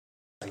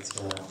Our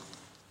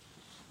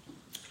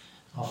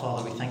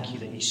Father, we thank you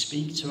that you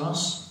speak to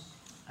us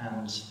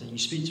and that you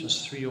speak to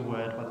us through your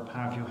word by the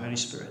power of your Holy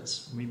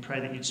Spirit. And we pray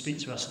that you'd speak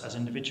to us as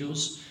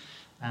individuals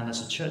and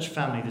as a church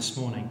family this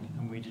morning,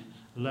 and we'd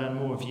learn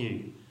more of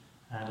you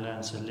and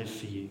learn to live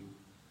for you.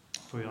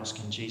 For we ask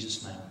in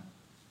Jesus' name.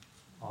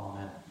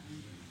 Amen.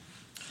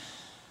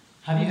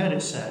 Have you heard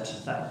it said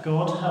that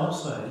God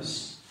helps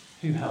those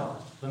who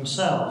help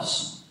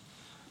themselves?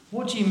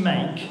 What do you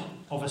make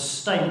of a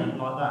statement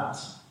like that?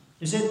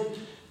 Is it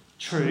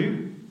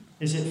true?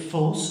 Is it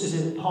false? Is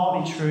it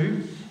partly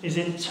true? Is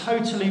it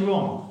totally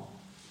wrong?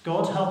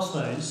 God helps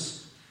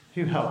those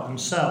who help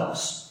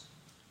themselves.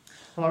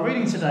 Well, our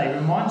reading today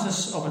reminds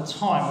us of a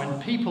time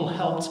when people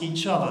helped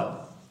each other.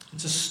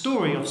 It's a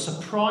story of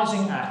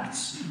surprising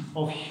acts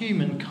of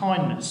human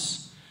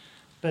kindness.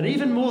 But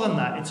even more than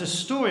that, it's a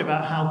story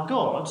about how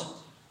God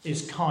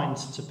is kind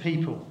to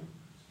people.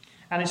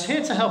 And it's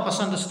here to help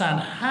us understand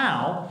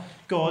how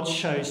God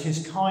shows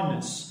his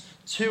kindness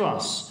to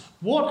us,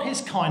 what his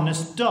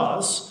kindness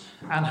does,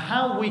 and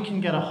how we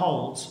can get a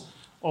hold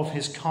of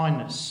his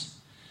kindness.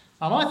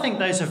 And I think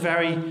those are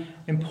very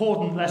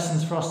important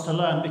lessons for us to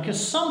learn,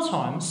 because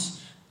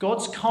sometimes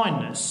God's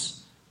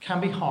kindness can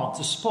be hard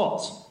to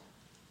spot.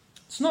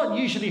 It's not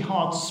usually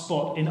hard to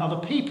spot in other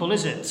people,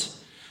 is it?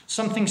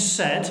 Something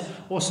said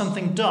or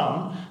something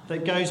done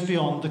that goes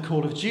beyond the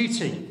call of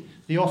duty.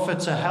 The offer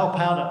to help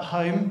out at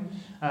home,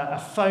 a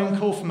phone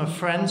call from a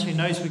friend who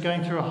knows we're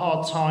going through a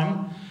hard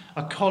time,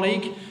 a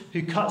colleague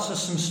who cuts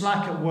us some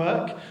slack at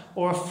work,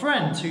 or a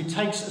friend who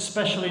takes a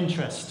special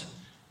interest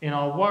in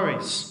our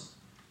worries.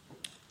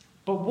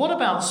 But what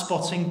about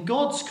spotting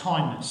God's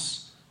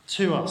kindness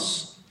to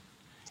us?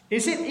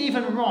 Is it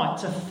even right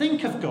to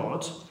think of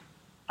God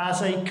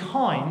as a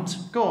kind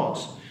God?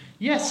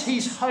 Yes,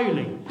 he's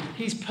holy,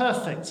 he's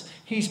perfect,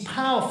 he's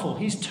powerful,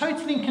 he's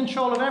totally in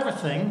control of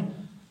everything,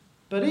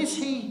 but is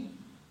he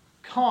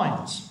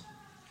kind?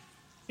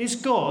 Is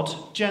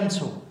God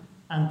gentle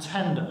and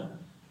tender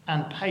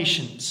and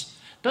patient?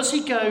 Does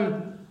he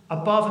go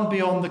above and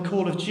beyond the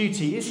call of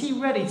duty? Is he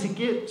ready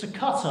to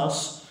cut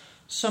us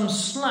some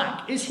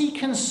slack? Is he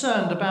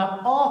concerned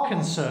about our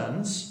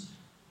concerns?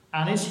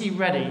 And is he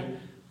ready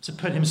to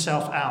put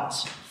himself out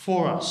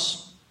for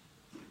us?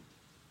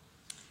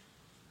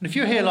 And if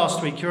you were here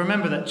last week, you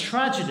remember that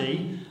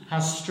tragedy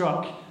has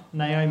struck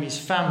Naomi's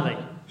family.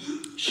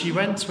 She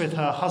went with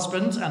her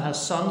husband and her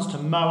sons to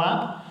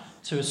Moab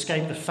to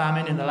escape the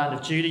famine in the land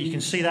of Judah. You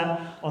can see that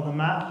on the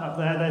map up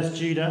there. There's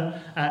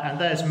Judah and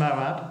there's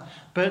Moab.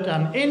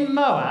 But in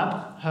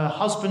Moab, her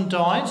husband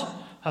died.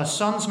 Her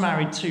sons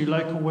married 2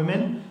 local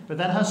women, but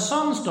then her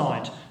sons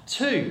died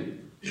too.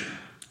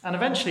 And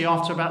eventually,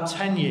 after about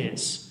 10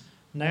 years,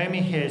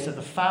 Naomi hears that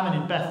the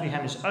famine in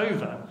Bethlehem is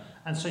over,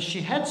 and so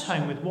she heads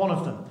home with one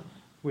of them,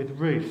 with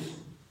Ruth.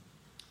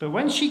 But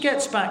when she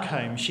gets back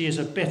home, she is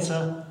a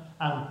bitter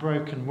and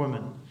broken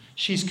woman.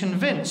 She's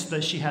convinced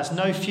that she has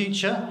no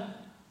future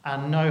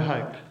and no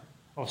hope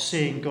of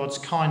seeing God's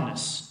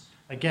kindness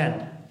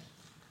again.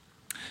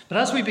 But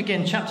as we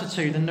begin chapter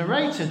 2, the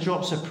narrator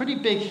drops a pretty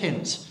big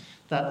hint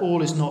that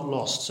all is not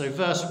lost. So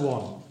verse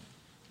 1.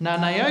 Now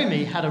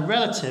Naomi had a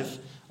relative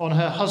on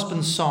her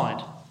husband's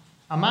side,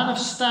 a man of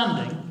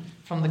standing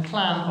from the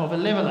clan of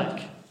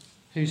Elimelech,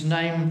 whose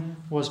name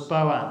was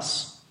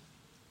Boaz.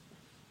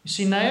 You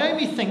see,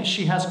 Naomi thinks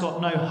she has got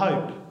no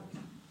hope,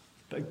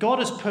 but God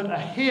has put a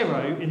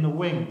hero in the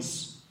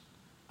wings,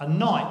 a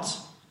knight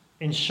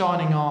in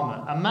shining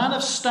armour, a man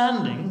of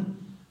standing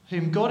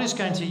whom God is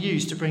going to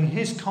use to bring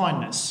his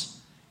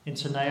kindness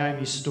into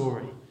Naomi's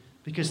story.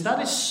 Because that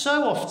is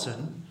so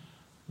often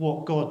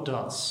what God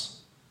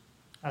does.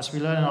 As we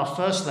learn in our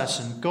first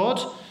lesson,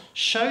 God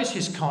shows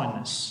his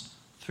kindness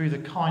through the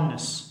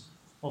kindness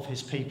of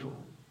his people.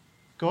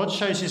 God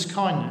shows his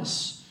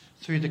kindness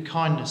through the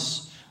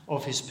kindness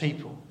of his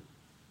people.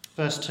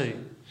 Verse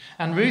 2.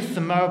 And Ruth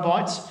the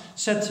Moabite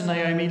said to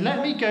Naomi,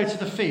 "Let me go to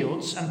the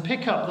fields and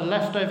pick up the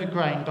leftover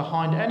grain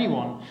behind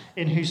anyone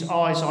in whose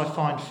eyes I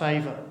find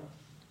favour."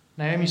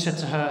 Naomi said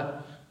to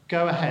her,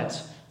 "Go ahead,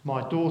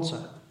 my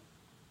daughter."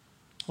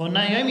 Well,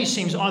 Naomi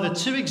seems either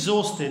too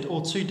exhausted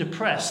or too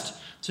depressed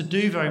to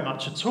do very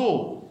much at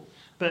all.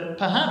 But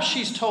perhaps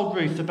she's told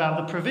Ruth about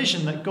the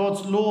provision that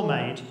God's law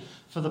made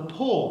for the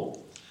poor.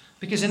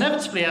 Because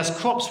inevitably, as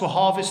crops were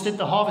harvested,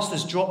 the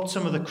harvesters dropped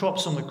some of the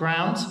crops on the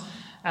ground,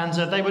 and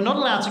they were not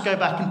allowed to go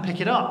back and pick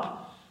it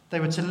up. They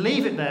were to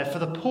leave it there for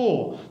the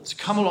poor to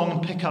come along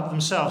and pick up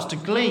themselves, to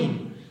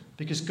glean,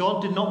 because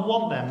God did not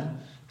want them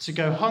to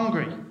go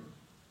hungry.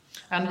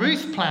 And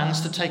Ruth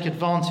plans to take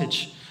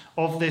advantage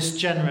of this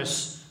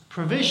generous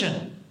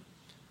provision.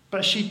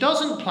 But she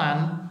doesn't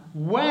plan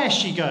where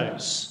she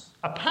goes.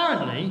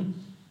 Apparently,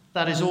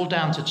 that is all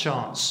down to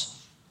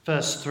chance.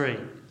 Verse 3.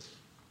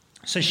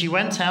 So she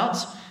went out,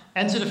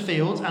 entered a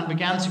field, and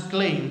began to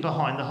glean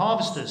behind the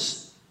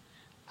harvesters.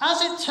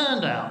 As it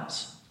turned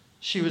out,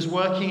 she was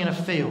working in a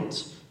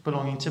field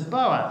belonging to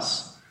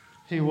Boaz,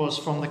 who was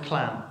from the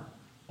clan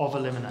of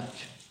Elimelech.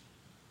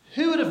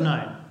 Who would have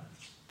known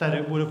that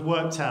it would have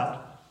worked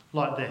out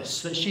like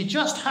this, that she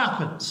just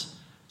happened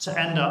to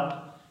end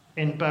up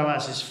in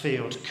Boaz's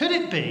field? Could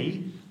it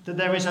be that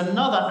there is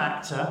another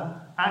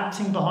actor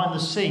acting behind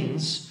the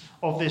scenes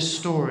of this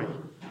story?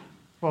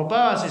 Well,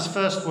 Boaz's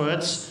first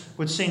words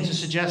would seem to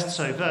suggest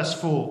so. Verse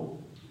 4.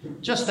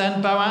 Just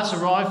then Boaz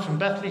arrived from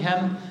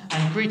Bethlehem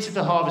and greeted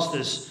the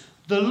harvesters.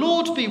 "The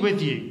Lord be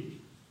with you."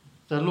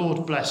 "The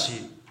Lord bless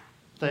you,"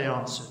 they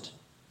answered.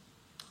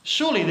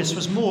 Surely this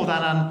was more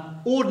than an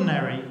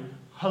ordinary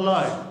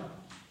hello.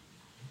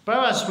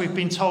 Boaz, we've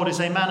been told, is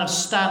a man of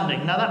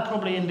standing. Now that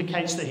probably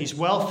indicates that he's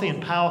wealthy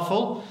and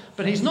powerful,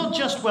 but he's not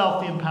just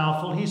wealthy and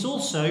powerful, he's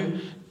also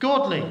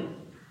godly,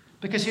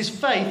 because his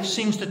faith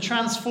seems to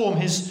transform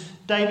his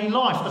daily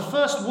life. The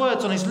first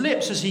words on his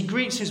lips as he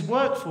greets his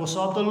workforce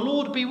are, "The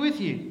Lord be with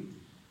you."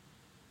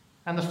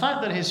 And the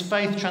fact that his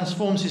faith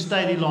transforms his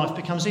daily life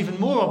becomes even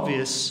more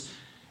obvious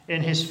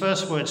in his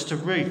first words to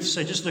Ruth.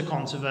 So just look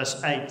on to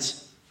verse 8.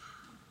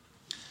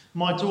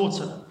 "My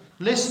daughter,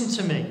 listen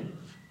to me.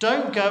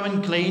 Don't go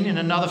and glean in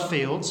another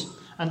field,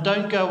 and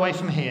don't go away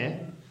from here.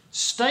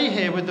 Stay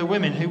here with the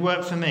women who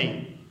work for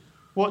me.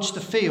 Watch the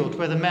field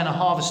where the men are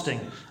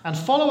harvesting, and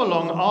follow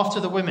along after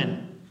the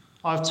women.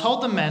 I have told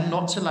the men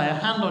not to lay a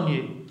hand on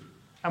you.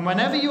 And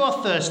whenever you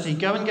are thirsty,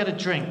 go and get a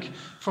drink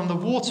from the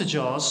water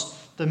jars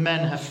the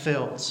men have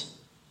filled."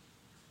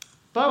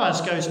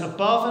 Boaz goes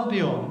above and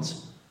beyond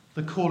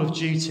the call of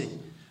duty.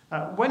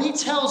 When he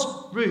tells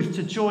Ruth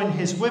to join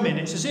his women,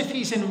 it's as if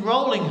he's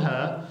enrolling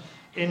her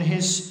in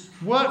his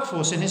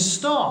workforce, in his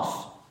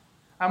staff.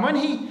 And when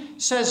he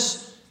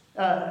says,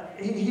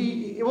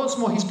 once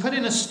more, he's put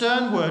in a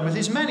stern word with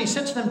his men. He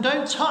said to them,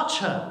 "Don't touch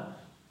her."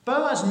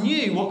 Boaz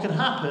knew what could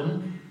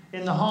happen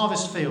in the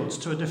harvest fields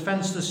to a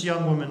defenseless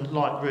young woman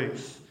like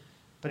Ruth.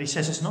 But he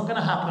says, "It's not going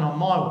to happen on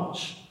my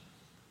watch.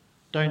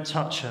 Don't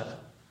touch her."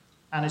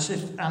 And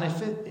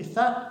if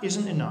that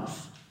isn't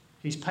enough,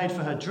 he's paid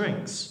for her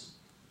drinks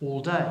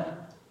all day.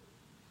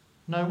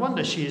 No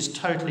wonder she is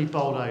totally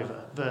bowled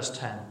over. Verse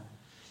 10.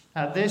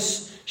 At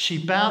this, she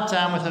bowed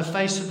down with her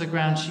face to the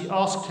ground. She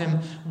asked him,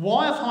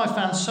 "Why have I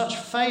found such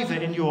favour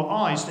in your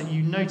eyes that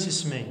you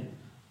notice me,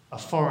 a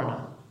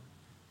foreigner?"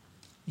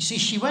 You see,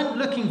 she went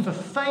looking for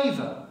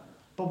favour.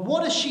 But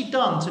what has she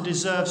done to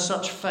deserve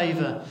such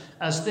favour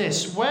as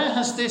this? Where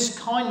has this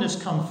kindness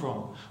come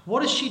from?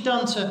 What has she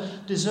done to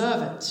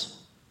deserve it?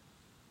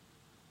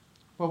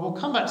 Well, we'll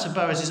come back to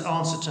Boaz's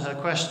answer to her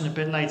question a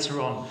bit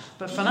later on.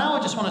 But for now, I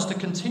just want us to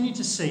continue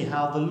to see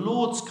how the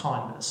Lord's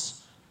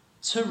kindness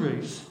to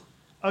Ruth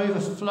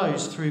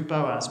overflows through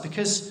Boaz,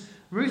 because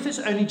Ruth has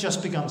only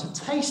just begun to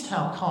taste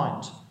how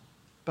kind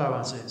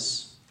Boaz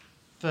is.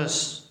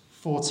 Verse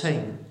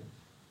 14.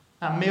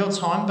 At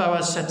mealtime,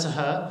 Boaz said to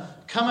her,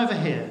 "Come over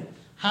here,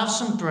 have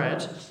some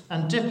bread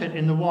and dip it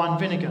in the wine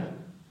vinegar."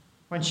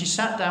 When she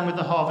sat down with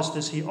the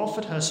harvesters, he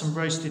offered her some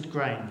roasted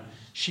grain.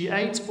 She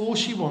ate all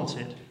she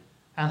wanted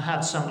and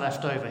had some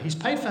left over. He's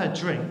paid for her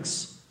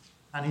drinks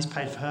and he's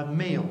paid for her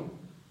meal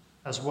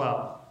as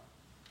well.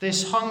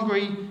 This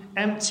hungry,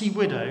 empty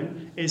widow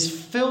is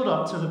filled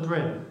up to the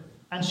brim,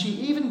 and she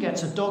even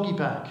gets a doggy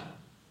bag.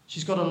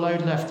 She's got a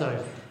load left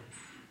over.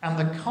 And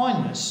the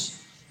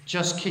kindness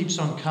just keeps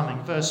on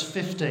coming. Verse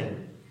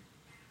 15.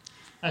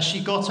 As she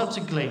got up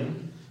to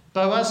glean,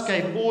 Boaz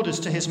gave orders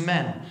to his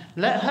men,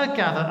 "Let her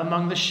gather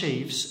among the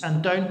sheaves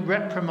and don't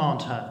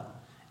reprimand her.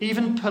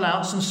 Even pull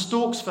out some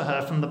stalks for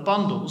her from the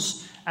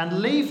bundles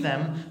and leave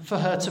them for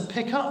her to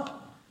pick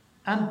up,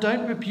 and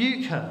don't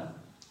rebuke her."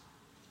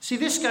 See,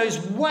 this goes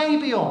way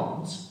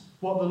beyond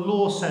what the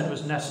law said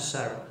was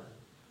necessary.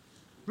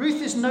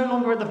 Ruth is no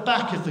longer at the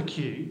back of the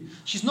queue.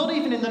 She's not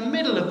even in the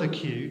middle of the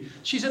queue.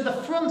 She's at the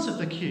front of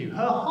the queue.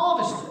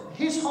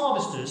 His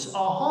harvesters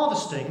are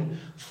harvesting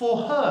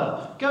for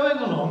her, going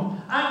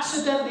along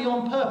accidentally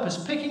on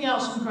purpose, picking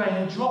out some grain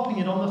and dropping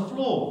it on the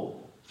floor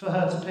for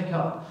her to pick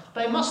up.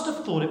 They must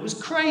have thought it was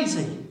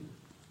crazy.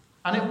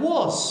 And it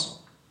was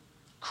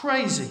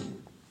crazy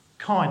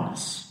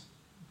kindness.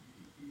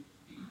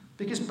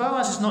 Because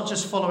Boaz is not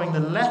just following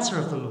the letter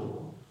of the law,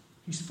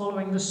 he's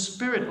following the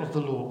spirit of the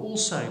law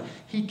also.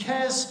 He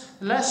cares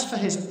less for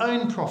his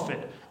own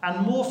profit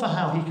and more for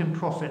how he can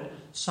profit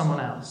someone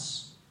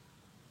else.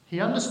 He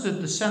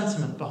understood the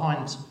sentiment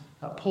behind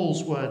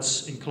Paul's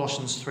words in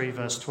Colossians 3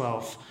 verse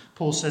 12.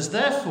 Paul says,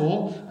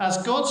 "Therefore, as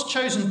God's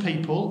chosen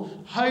people,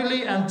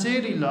 holy and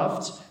dearly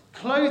loved,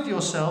 clothe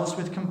yourselves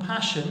with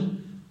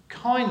compassion,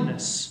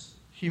 kindness,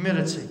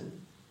 humility,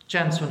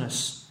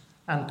 gentleness,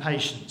 and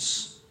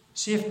patience."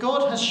 See, if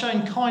God has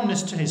shown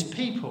kindness to his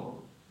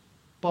people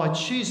by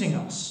choosing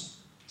us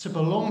to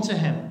belong to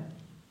him,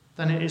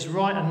 then it is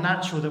right and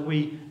natural that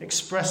we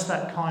express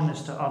that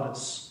kindness to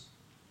others.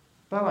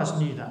 Boaz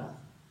knew that.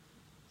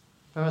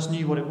 Boaz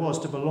knew what it was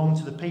to belong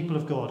to the people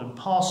of God and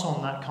pass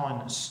on that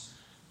kindness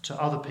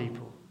to other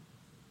people.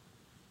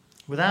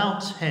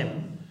 Without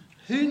him,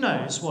 who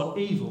knows what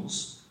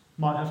evils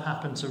might have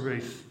happened to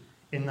Ruth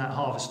in that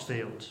harvest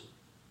field.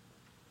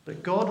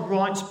 But God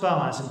writes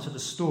Boaz into the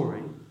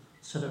story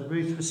so that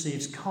Ruth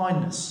receives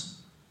kindness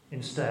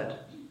instead.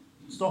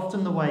 It's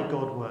often the way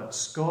God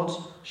works. God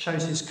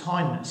shows his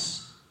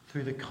kindness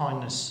through the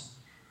kindness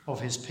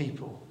of his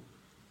people.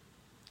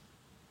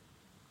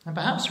 And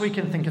perhaps we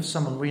can think of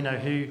someone we know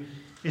who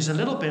is a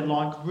little bit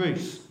like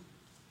Ruth.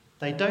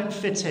 They don't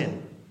fit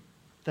in.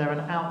 They're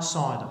an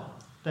outsider.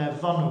 They're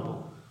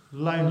vulnerable,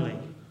 lonely,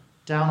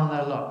 down on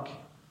their luck.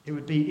 It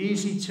would be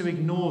easy to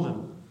ignore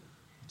them,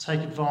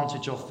 take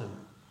advantage of them.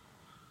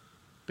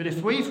 But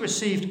if we've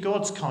received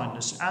God's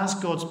kindness as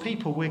God's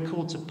people, we're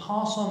called to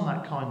pass on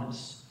that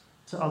kindness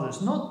to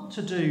others, not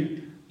to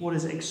do what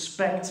is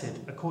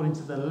expected according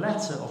to the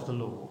letter of the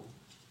law,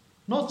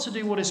 not to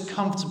do what is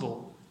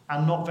comfortable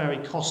and not very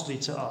costly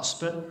to us,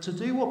 but to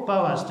do what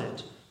Boaz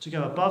did, to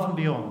go above and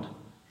beyond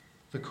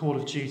the call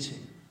of duty.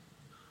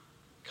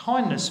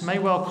 Kindness may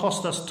well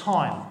cost us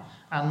time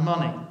and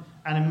money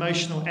and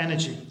emotional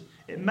energy.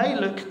 It may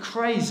look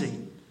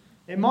crazy.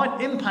 It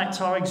might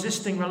impact our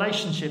existing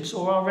relationships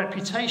or our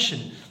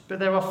reputation, but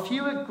there are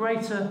fewer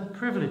greater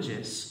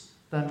privileges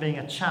than being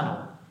a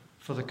channel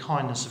for the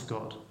kindness of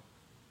God.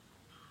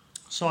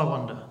 So I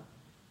wonder,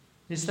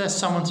 is there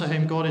someone to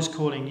whom God is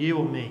calling you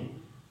or me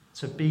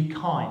to be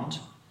kind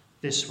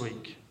this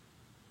week?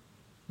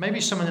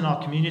 Maybe someone in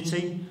our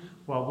community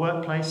or our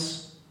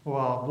workplace or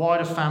our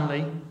wider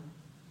family,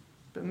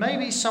 but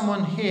maybe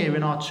someone here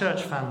in our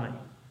church family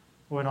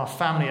or in our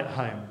family at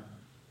home.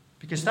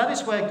 Because that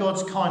is where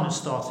God's kindness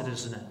started,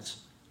 isn't it?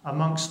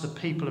 Amongst the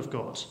people of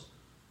God.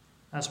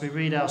 As we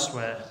read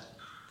elsewhere,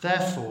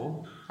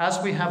 therefore,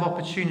 as we have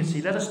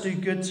opportunity, let us do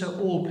good to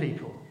all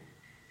people,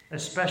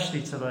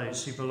 especially to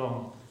those who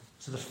belong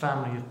to the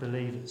family of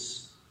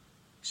believers.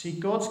 See,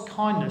 God's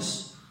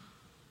kindness,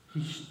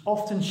 he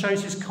often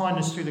shows his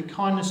kindness through the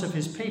kindness of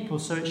his people,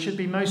 so it should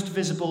be most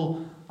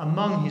visible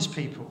among his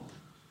people,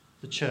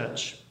 the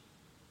church.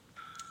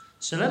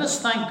 So let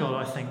us thank God,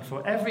 I think,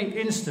 for every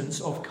instance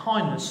of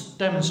kindness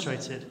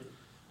demonstrated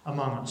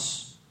among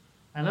us.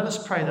 And let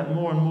us pray that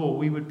more and more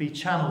we would be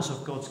channels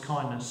of God's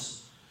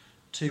kindness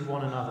to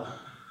one another.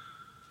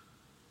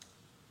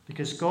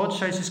 Because God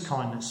shows his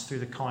kindness through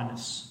the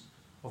kindness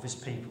of his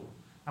people.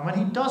 And when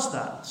he does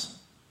that,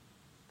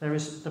 there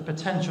is the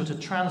potential to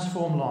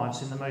transform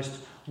lives in the most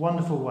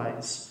wonderful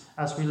ways,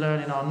 as we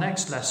learn in our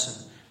next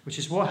lesson, which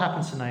is what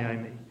happened to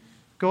Naomi.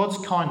 God's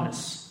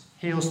kindness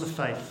heals the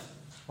faith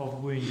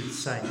of wounded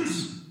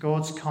saints.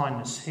 God's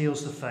kindness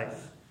heals the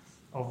faith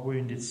of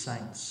wounded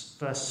saints.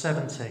 Verse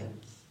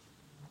 17.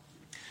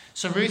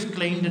 So Ruth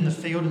gleaned in the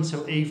field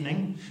until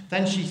evening.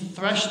 Then she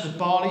threshed the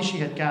barley she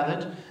had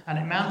gathered, and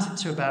it mounted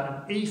to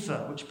about an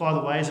ephah, which, by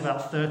the way, is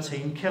about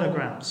 13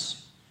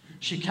 kilograms.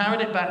 She carried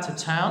it back to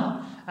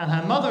town, and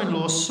her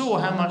mother-in-law saw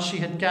how much she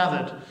had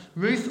gathered.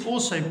 Ruth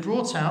also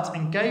brought out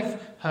and gave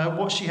her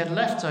what she had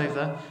left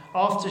over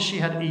after she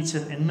had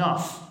eaten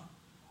enough.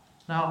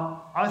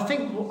 Now,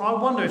 I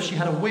wonder if she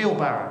had a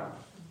wheelbarrow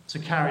to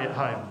carry it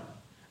home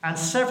and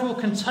several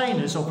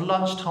containers of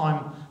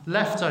lunchtime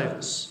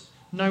leftovers.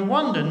 No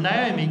wonder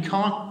Naomi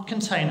can't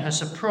contain her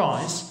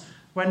surprise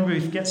when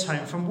Ruth gets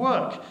home from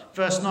work.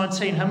 Verse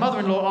 19, her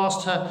mother-in-law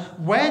asked her,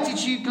 "Where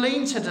did you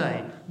glean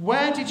today?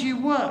 Where did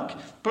you work?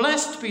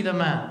 Blessed be the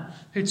man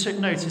who took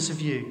notice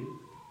of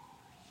you."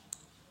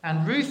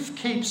 And Ruth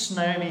keeps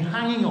Naomi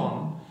hanging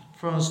on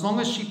for as long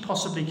as she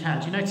possibly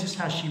can. Do you notice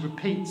how she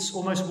repeats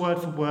almost word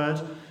for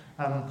word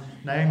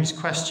Naomi's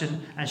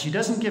question, and she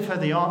doesn't give her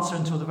the answer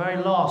until the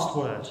very last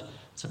word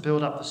to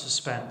build up the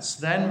suspense.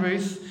 Then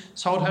Ruth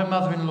told her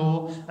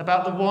mother-in-law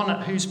about the one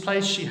at whose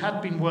place she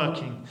had been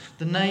working.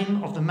 "The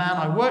name of the man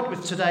I worked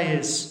with today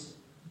is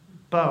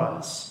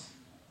Boaz,"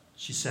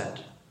 she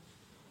said.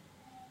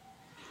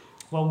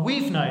 Well,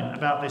 we've known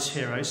about this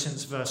hero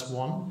since verse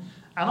 1,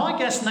 and I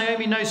guess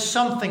Naomi knows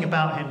something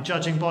about him,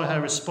 judging by her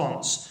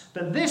response.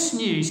 But this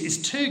news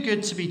is too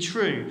good to be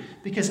true,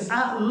 because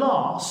at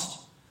last,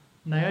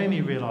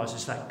 Naomi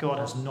realises that God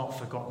has not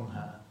forgotten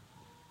her.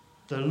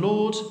 "The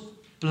Lord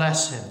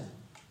bless him,"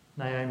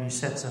 Naomi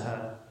said to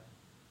her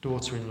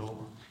daughter-in-law.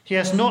 "He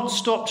has not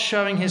stopped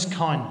showing his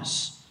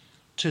kindness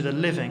to the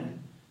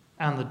living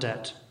and the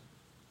dead."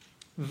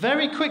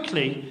 Very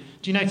quickly,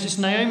 do you notice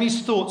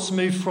Naomi's thoughts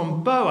move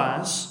from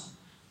Boaz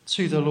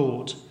to the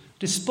Lord?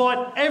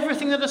 Despite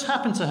everything that has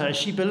happened to her,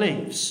 she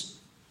believes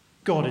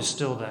God is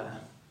still there.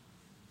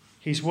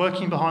 He's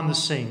working behind the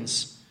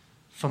scenes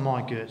for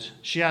my good.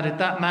 She added,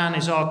 "That man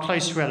is our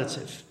close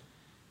relative.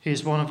 He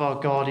is one of our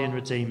guardian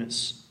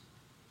redeemers."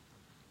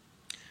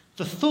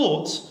 The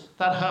thought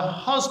that her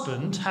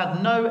husband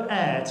had no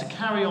heir to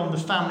carry on the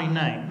family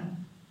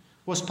name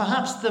was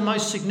perhaps the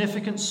most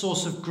significant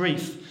source of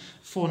grief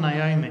for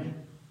Naomi.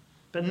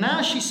 But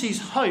now she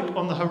sees hope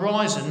on the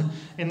horizon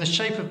in the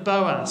shape of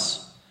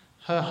Boaz,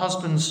 her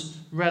husband's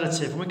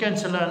relative. We're going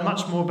to learn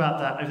much more about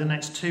that over the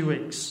next 2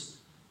 weeks.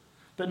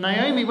 But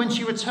Naomi, when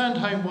she returned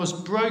home, was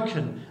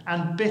broken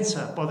and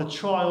bitter by the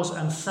trials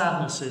and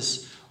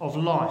sadnesses of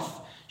life.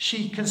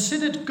 She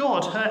considered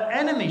God her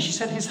enemy. She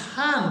said, "His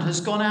hand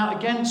has gone out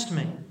against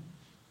me."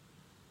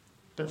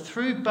 But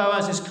through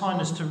Boaz's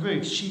kindness to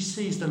Ruth, she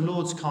sees the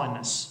Lord's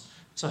kindness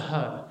to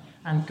her.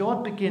 And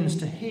God begins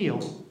to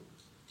heal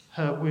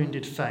her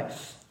wounded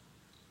faith.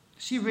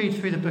 As you read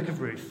through the book of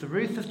Ruth, the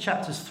Ruth of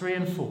chapters 3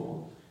 and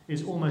 4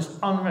 is almost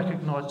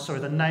unrecognisable.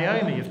 The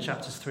Naomi of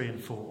chapters 3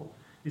 and 4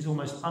 is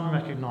almost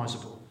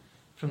unrecognisable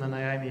from the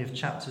Naomi of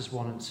chapters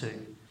 1 and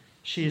 2.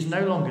 She is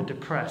no longer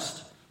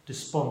depressed,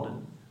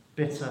 despondent,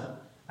 bitter,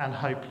 and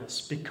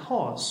hopeless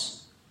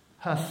because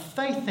her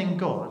faith in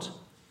God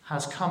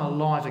has come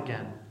alive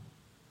again.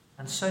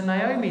 And so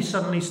Naomi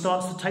suddenly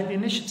starts to take the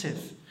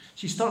initiative.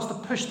 She starts to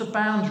push the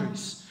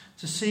boundaries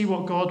to see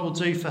what God will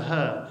do for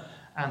her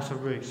and for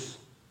Ruth.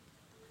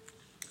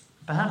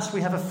 Perhaps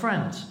we have a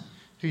friend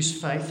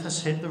whose faith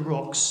has hit the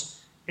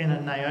rocks in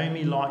a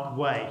Naomi-like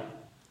way.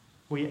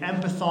 We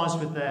empathise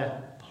with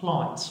their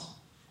plight.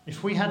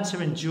 If we had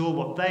to endure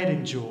what they'd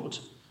endured,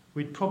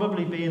 we'd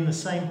probably be in the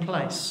same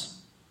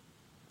place.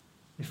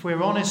 If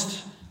we're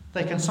honest,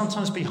 they can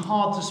sometimes be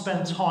hard to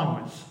spend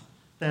time with.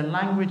 Their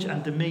language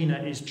and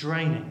demeanour is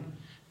draining.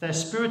 Their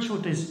spiritual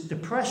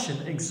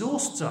depression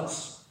exhausts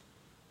us,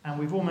 and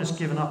we've almost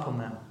given up on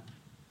them.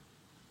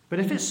 But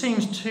if it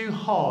seems too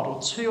hard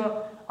or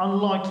too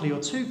unlikely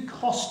or too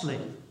costly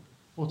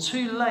or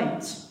too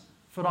late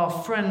for our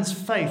friend's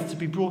faith to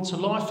be brought to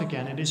life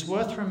again, it is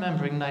worth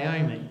remembering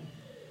Naomi,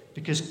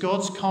 because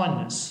God's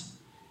kindness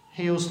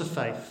heals the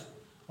faith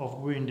of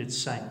wounded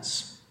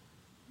saints.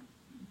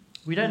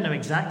 We don't know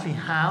exactly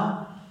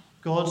how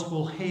God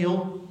will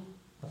heal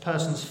a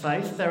person's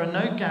faith. There are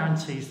no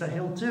guarantees that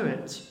he'll do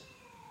it.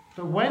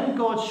 But when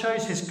God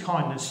shows his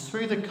kindness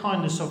through the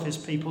kindness of his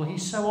people, he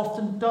so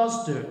often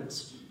does do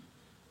it.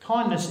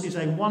 Kindness is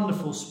a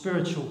wonderful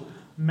spiritual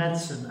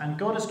medicine, and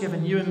God has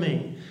given you and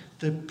me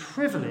the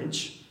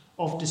privilege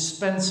of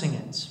dispensing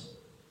it.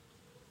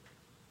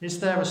 Is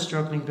there a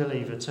struggling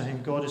believer to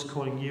whom God is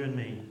calling you and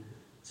me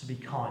to be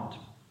kind?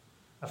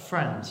 A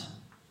friend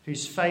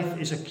whose faith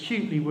is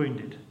acutely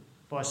wounded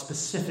by a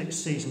specific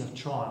season of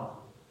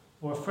trial?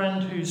 Or a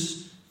friend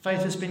whose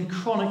faith has been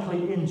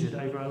chronically injured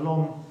over a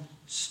long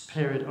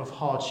period of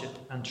hardship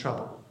and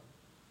trouble?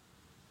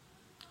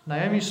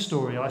 Naomi's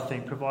story, I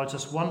think, provides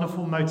us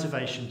wonderful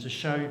motivation to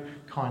show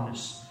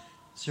kindness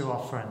to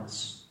our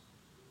friends.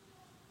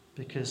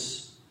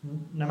 Because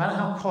no matter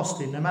how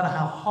costly, no matter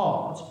how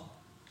hard,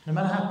 no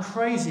matter how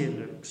crazy it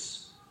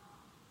looks,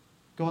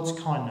 God's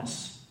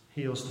kindness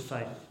heals the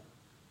faith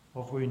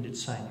of wounded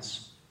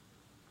saints.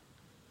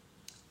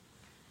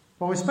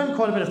 Well, we spent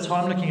quite a bit of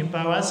time looking at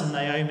Boaz and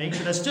Naomi, but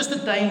there's just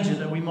a danger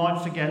that we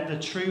might forget the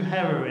true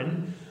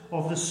heroine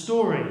of the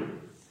story,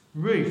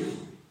 Ruth.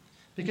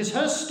 Because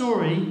her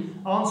story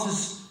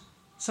answers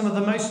some of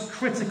the most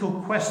critical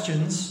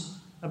questions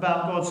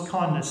about God's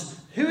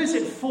kindness. Who is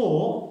it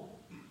for,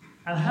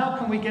 and how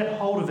can we get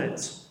hold of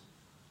it?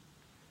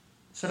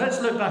 So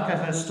let's look back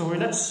at her story.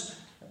 Let's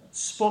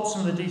spot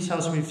some of the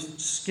details we've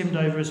skimmed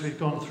over as we've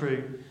gone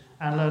through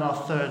and learn our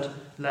third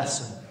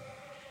lesson.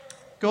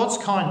 God's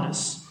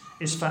kindness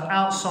is for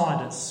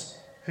outsiders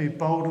who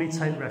boldly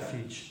take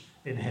refuge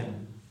in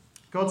him.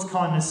 God's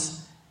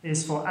kindness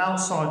is for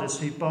outsiders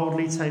who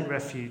boldly take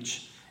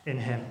refuge in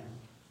him.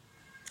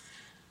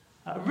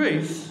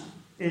 Ruth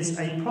is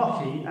a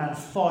plucky and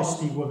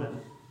feisty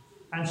woman,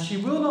 and she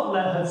will not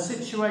let her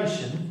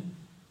situation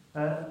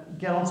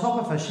get on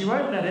top of her. She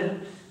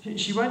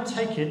won't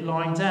take it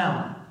lying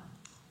down.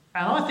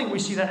 And I think we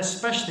see that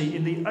especially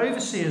in the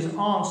overseer's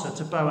answer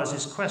to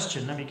Boaz's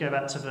question. Let me go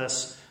back to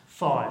verse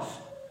 5.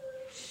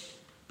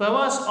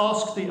 Boaz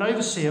asked the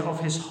overseer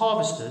of his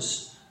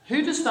harvesters,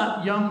 "Who does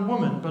that young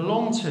woman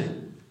belong to?"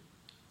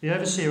 The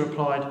overseer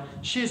replied,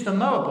 "She is the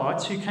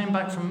Moabite who came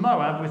back from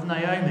Moab with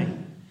Naomi.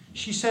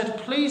 She said,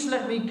 'Please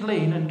let me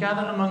glean and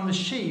gather among the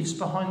sheaves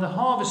behind the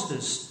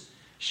harvesters.'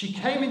 She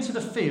came into the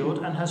field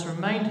and has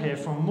remained here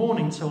from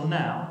morning till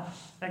now,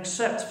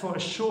 except for a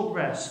short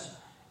rest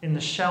in the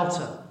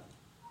shelter."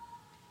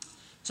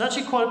 There's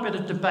actually quite a bit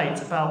of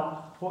debate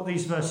about what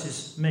these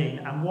verses mean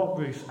and what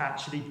Ruth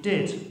actually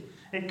did.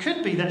 It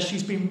could be that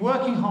she's been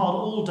working hard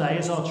all day,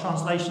 as our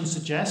translation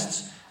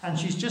suggests, and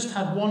she's just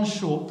had one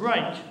short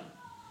break.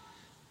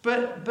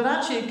 But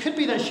actually it could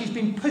be that she's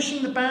been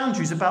pushing the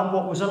boundaries about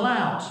what was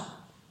allowed.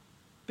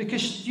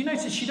 Because you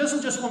notice she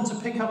doesn't just want to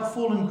pick up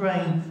fallen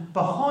grain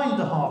behind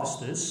the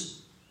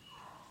harvesters.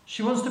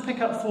 She wants to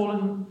pick up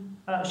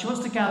she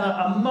wants to gather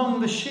among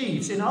the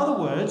sheaves. In other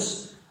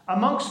words,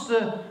 amongst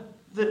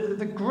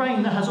the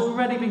grain that has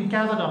already been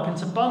gathered up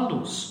into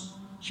bundles.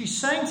 She's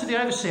saying to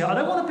the overseer, "I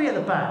don't want to be at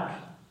the back.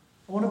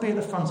 I want to be at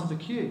the front of the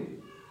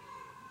queue."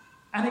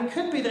 And it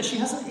could be that she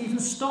hasn't even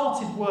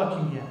started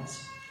working yet.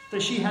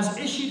 That she has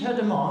issued her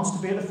demands to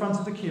be at the front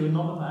of the queue and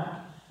not the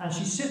back. And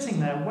she's sitting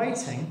there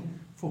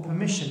waiting for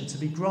permission to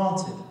be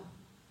granted.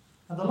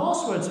 And the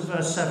last words of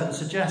verse 7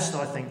 suggest,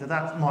 I think,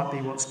 that might be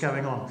what's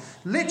going on.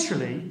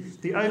 Literally,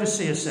 the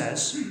overseer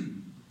says,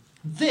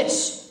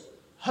 "This,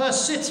 her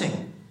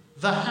sitting,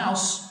 the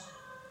house,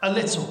 a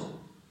little."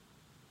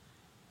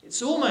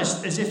 It's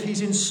almost as if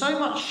he's in so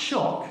much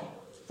shock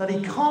that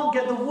he can't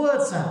get the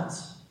words out.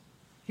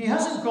 He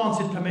hasn't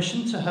granted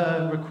permission to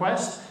her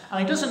request,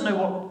 and he doesn't know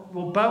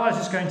what Boaz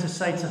is going to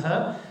say to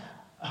her.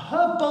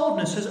 Her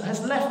boldness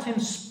has left him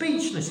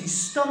speechless. He's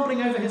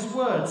stumbling over his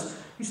words.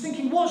 He's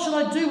thinking, what should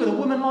I do with a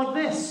woman like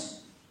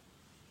this?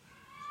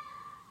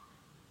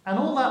 And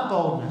all that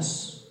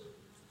boldness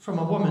from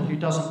a woman who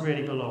doesn't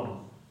really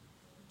belong.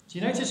 Do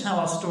you notice how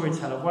our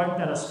storyteller won't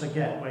let us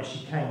forget where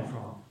she came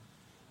from?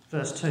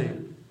 Verse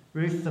 2,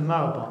 Ruth the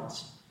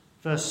Moabite.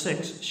 Verse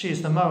 6, she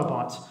is the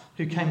Moabite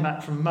who came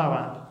back from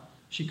Moab.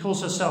 She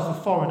calls herself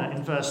a foreigner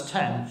in verse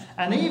 10.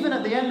 And even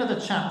at the end of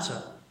the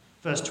chapter,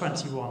 verse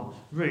 21,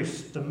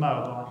 Ruth the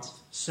Moabite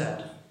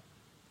said,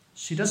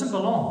 she doesn't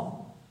belong.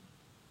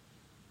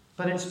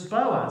 But it's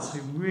Boaz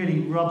who really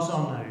rubs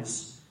our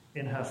nose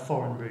in her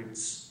foreign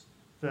roots.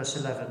 Verse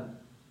 11,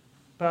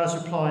 Boaz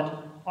replied,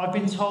 I've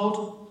been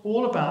told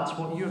all about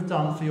what you have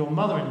done for your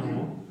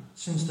mother-in-law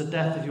since the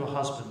death of your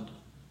husband,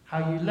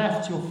 how you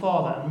left your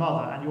father and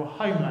mother and your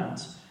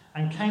homeland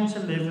and came to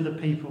live with a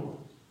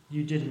people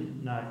you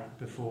didn't know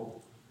before.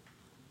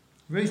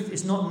 Ruth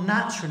is not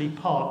naturally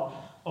part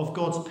of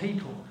God's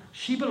people.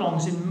 She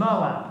belongs in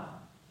Moab,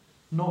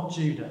 not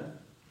Judah.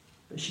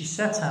 But she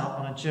set out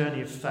on a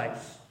journey of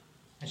faith,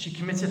 and she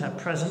committed her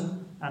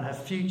present and her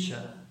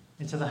future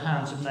into the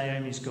hands of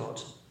Naomi's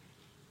God.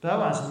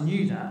 Boaz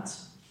knew that,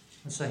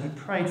 and so he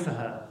prayed for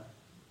her.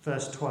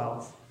 Verse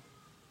 12,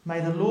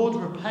 may the Lord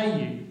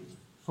repay you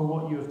for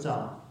what you have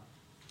done.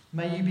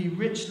 May you be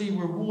richly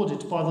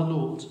rewarded by the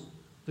Lord,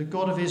 the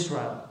God of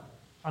Israel,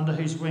 under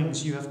whose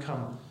wings you have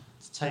come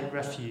to take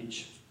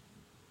refuge.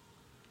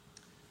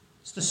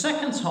 It's the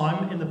second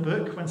time in the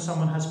book when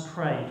someone has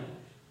prayed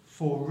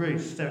for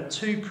Ruth. There are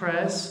two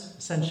prayers,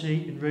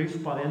 essentially, in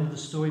Ruth. By the end of the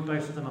story,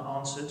 both of them are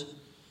answered.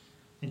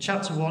 In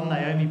chapter 1,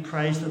 Naomi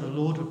prays that the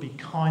Lord would be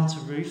kind to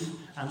Ruth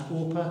and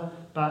Orpah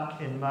back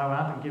in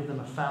Moab and give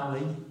them a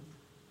family.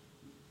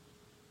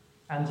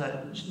 And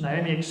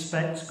Naomi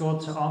expects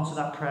God to answer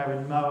that prayer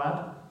in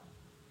Moab.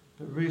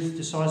 But Ruth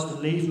decides to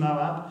leave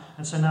Moab.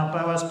 And so now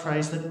Boaz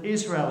prays that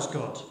Israel's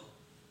God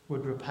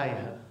would repay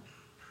her.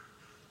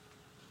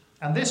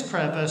 And this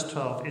prayer, verse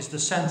 12, is the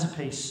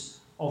centerpiece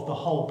of the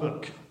whole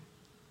book.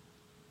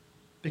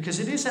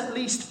 Because it is at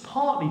least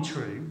partly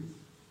true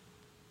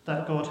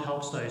that God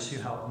helps those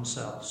who help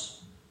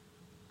themselves.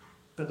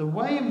 But the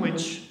way in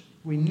which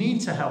we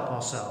need to help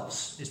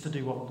ourselves is to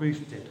do what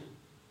Ruth did,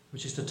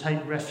 which is to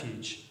take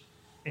refuge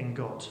in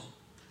God.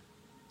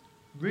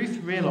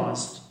 Ruth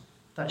realised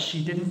that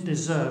she didn't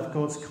deserve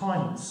God's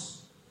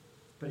kindness,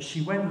 but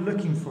she went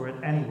looking for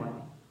it anyway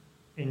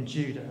in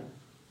Judah.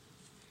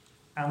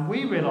 And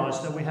we realise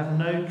that we have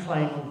no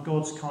claim on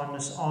God's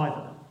kindness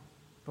either,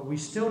 but we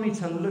still need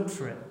to look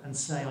for it and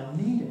say, I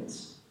need it,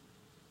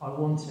 I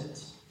want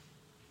it.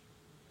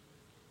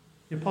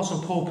 The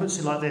Apostle Paul puts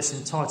it like this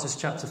in Titus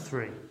chapter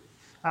 3.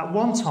 At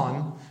one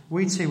time,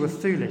 we too were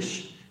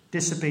foolish,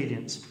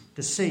 disobedient,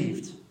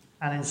 deceived,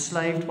 and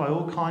enslaved by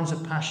all kinds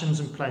of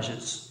passions and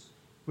pleasures.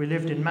 We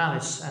lived in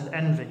malice and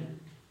envy,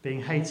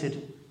 being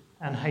hated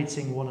and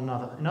hating one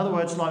another. In other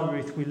words, like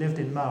Ruth, we lived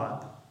in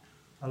Moab,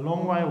 a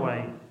long way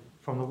away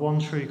from the one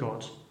true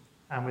God,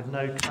 and with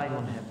no claim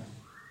on him.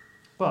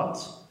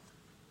 But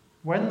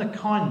when the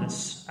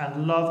kindness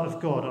and love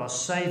of God, our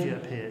Saviour,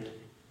 appeared,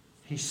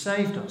 he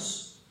saved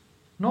us,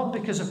 not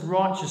because of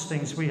righteous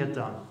things we had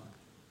done,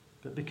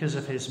 but because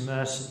of his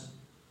mercy.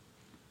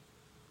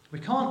 We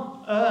can't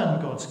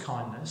earn God's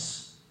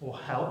kindness or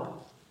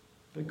help,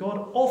 but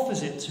God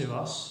offers it to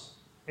us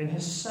in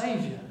his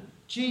Saviour,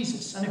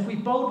 Jesus. And if we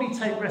boldly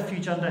take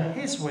refuge under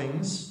his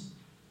wings,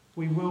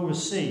 we will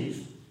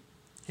receive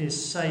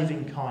his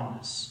saving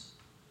kindness.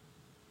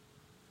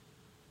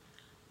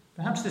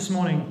 Perhaps this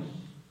morning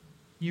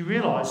you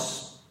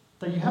realise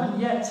that you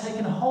haven't yet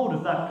taken hold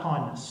of that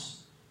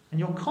kindness, and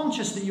you're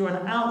conscious that you're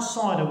an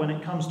outsider when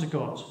it comes to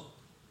God.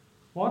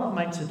 Why not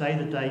make today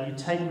the day you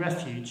take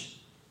refuge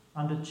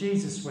under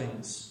Jesus'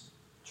 wings,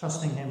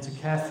 trusting him to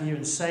care for you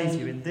and save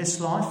you in this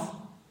life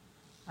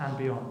and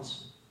beyond?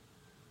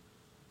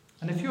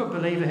 And if you're a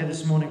believer here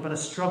this morning but are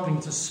struggling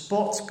to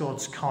spot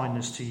God's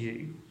kindness to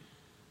you,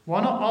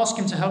 why not ask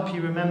him to help you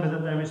remember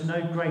that there is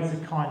no greater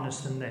kindness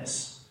than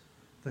this,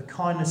 the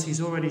kindness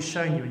he's already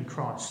shown you in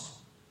Christ,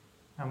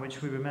 and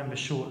which we remember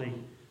shortly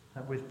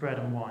with bread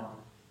and wine.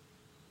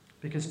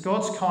 Because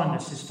God's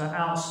kindness is for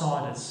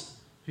outsiders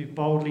who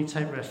boldly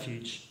take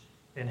refuge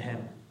in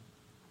him.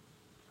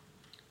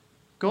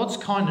 God's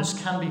kindness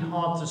can be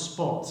hard to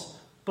spot,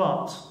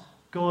 but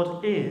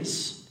God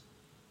is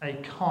a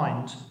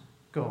kind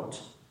God.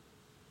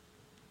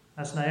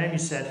 As Naomi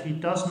said, he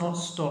does not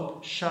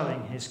stop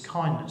showing his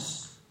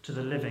kindness to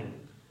the living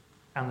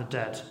and the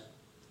dead.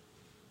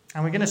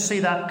 And we're going to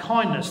see that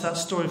kindness, that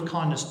story of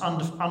kindness,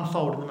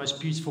 unfold in the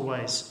most beautiful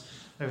ways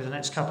over the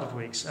next couple of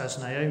weeks as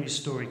Naomi's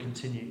story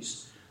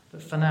continues.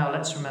 But for now,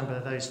 let's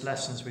remember those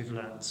lessons we've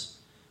learnt.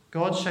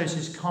 God shows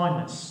his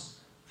kindness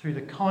through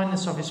the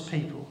kindness of his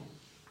people.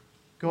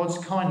 God's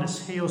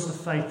kindness heals the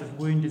faith of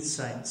wounded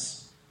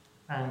saints.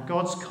 And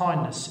God's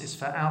kindness is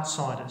for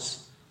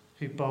outsiders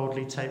who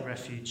boldly take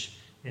refuge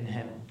in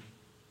him.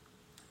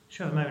 We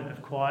should have a moment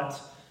of quiet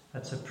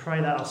to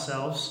pray that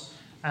ourselves.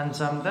 And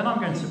then I'm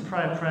going to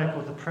pray a prayer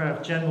called the Prayer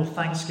of General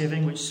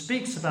Thanksgiving, which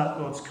speaks about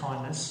God's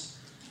kindness.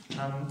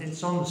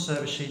 It's on the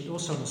service sheet,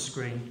 also on the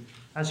screen.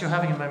 As you're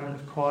having a moment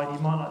of quiet, you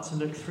might like to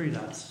look through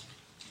that.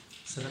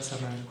 So let's have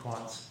a moment of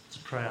quiet to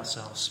pray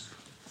ourselves.